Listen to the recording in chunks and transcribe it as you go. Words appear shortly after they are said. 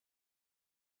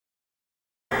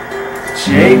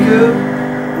Jacob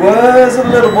was a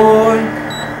little boy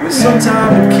with some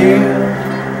time to kill.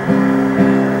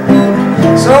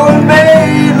 So he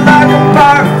made like a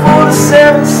pirate for the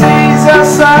 7 seas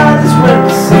outside his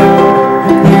windowsill.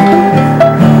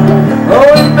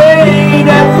 Oh, he made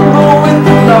at the moon with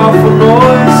an awful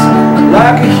noise,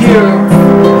 like a hero,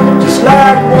 just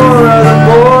like one of the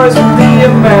boys with the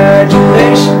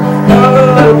imagination of a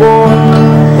little boy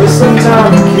with some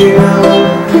time to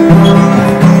kill.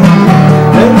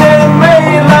 And then he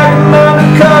made like an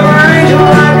undercover agent,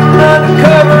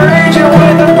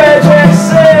 with a badge that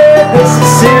said, "This is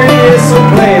serious, so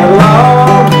play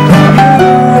along."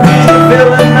 You need a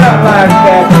villain not like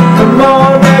that. Come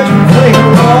on, that you play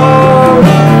along.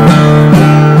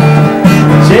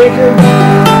 Jacob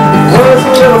was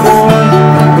a little boy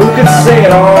who could say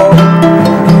it all,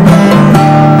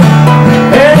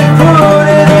 and he put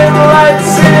it in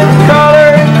lights and color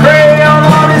and crayon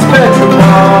on his bedroom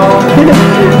wall.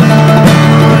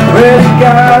 Well, he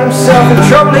got himself in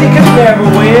trouble he could never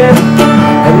win,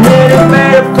 and then he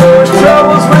made up for his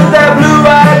troubles with that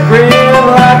blue-eyed grin,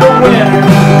 like a winner,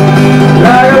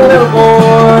 like a little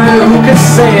boy who could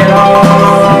say it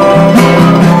all.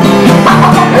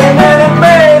 And then he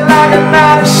made like a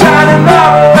knight in shining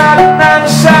armor, like a knight in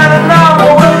shining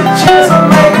armor, with a chance of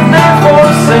making that for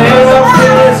himself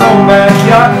in his own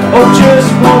backyard. Oh, just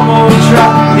one more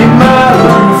try, he might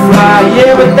learn to fly.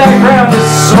 Yeah, but that ground is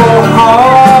so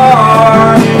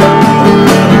hard.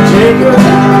 Jacob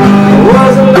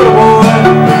was a little boy,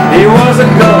 he was a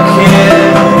good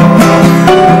kid,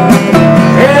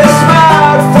 and he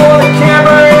smiled for the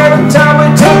camera every time we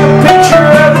took a picture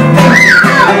of the things he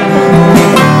did.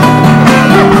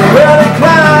 Well, he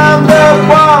climbed up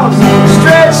walls,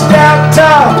 stretched out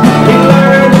tall, he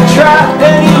learned to try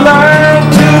and he learned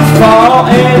to fall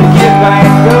and get back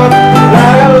up,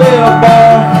 like a little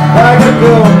boy, like a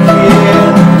good kid.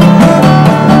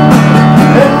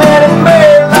 And then he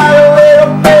made like a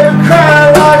little baby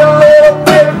crying, like a little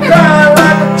baby crying,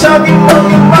 like a chunky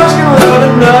monkey munchkin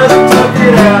little nuts, took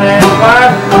it out and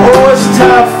wide. Oh, it's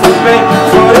time for me,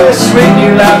 for this sweet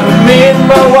new life with me and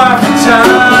my wife in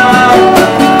time.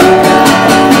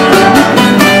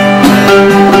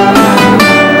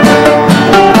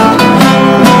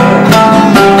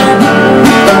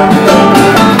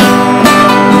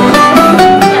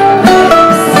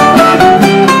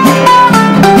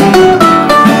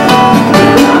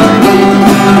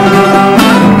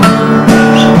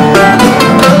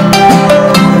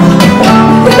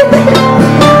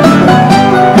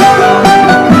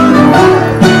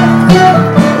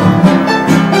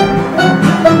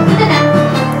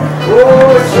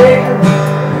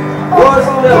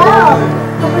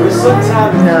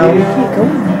 No, we keep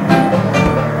going.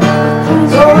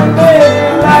 So he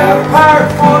made like a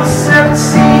pirate for the 7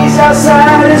 seas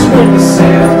outside his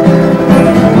windowsill.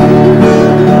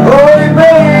 Oh, he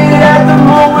made it at the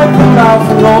moment with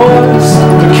awful noise,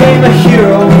 became a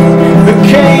hero,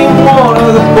 became one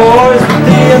of the boys with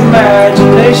the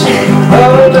imagination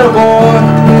of a little boy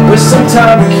with some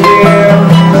time to kill.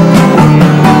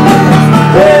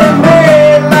 Then he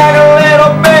made like a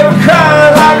little baby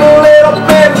crying, like a little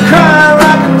baby crying,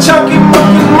 like a chunky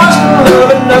monkey munchkin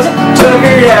loving nuts, took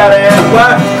it out and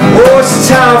wide. Oh, it's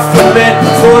time for me,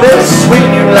 for this sweet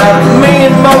new life, me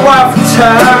and my wife in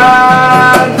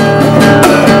time.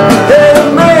 Then he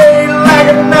made like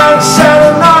a knight in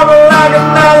shining armor, like a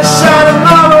knight in shining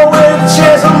armor, with a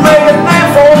chance of making a name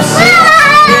for himself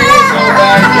in his own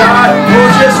backyard. Oh,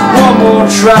 just one more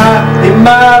try, he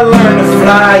might learn to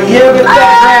fly. Yeah, but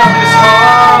that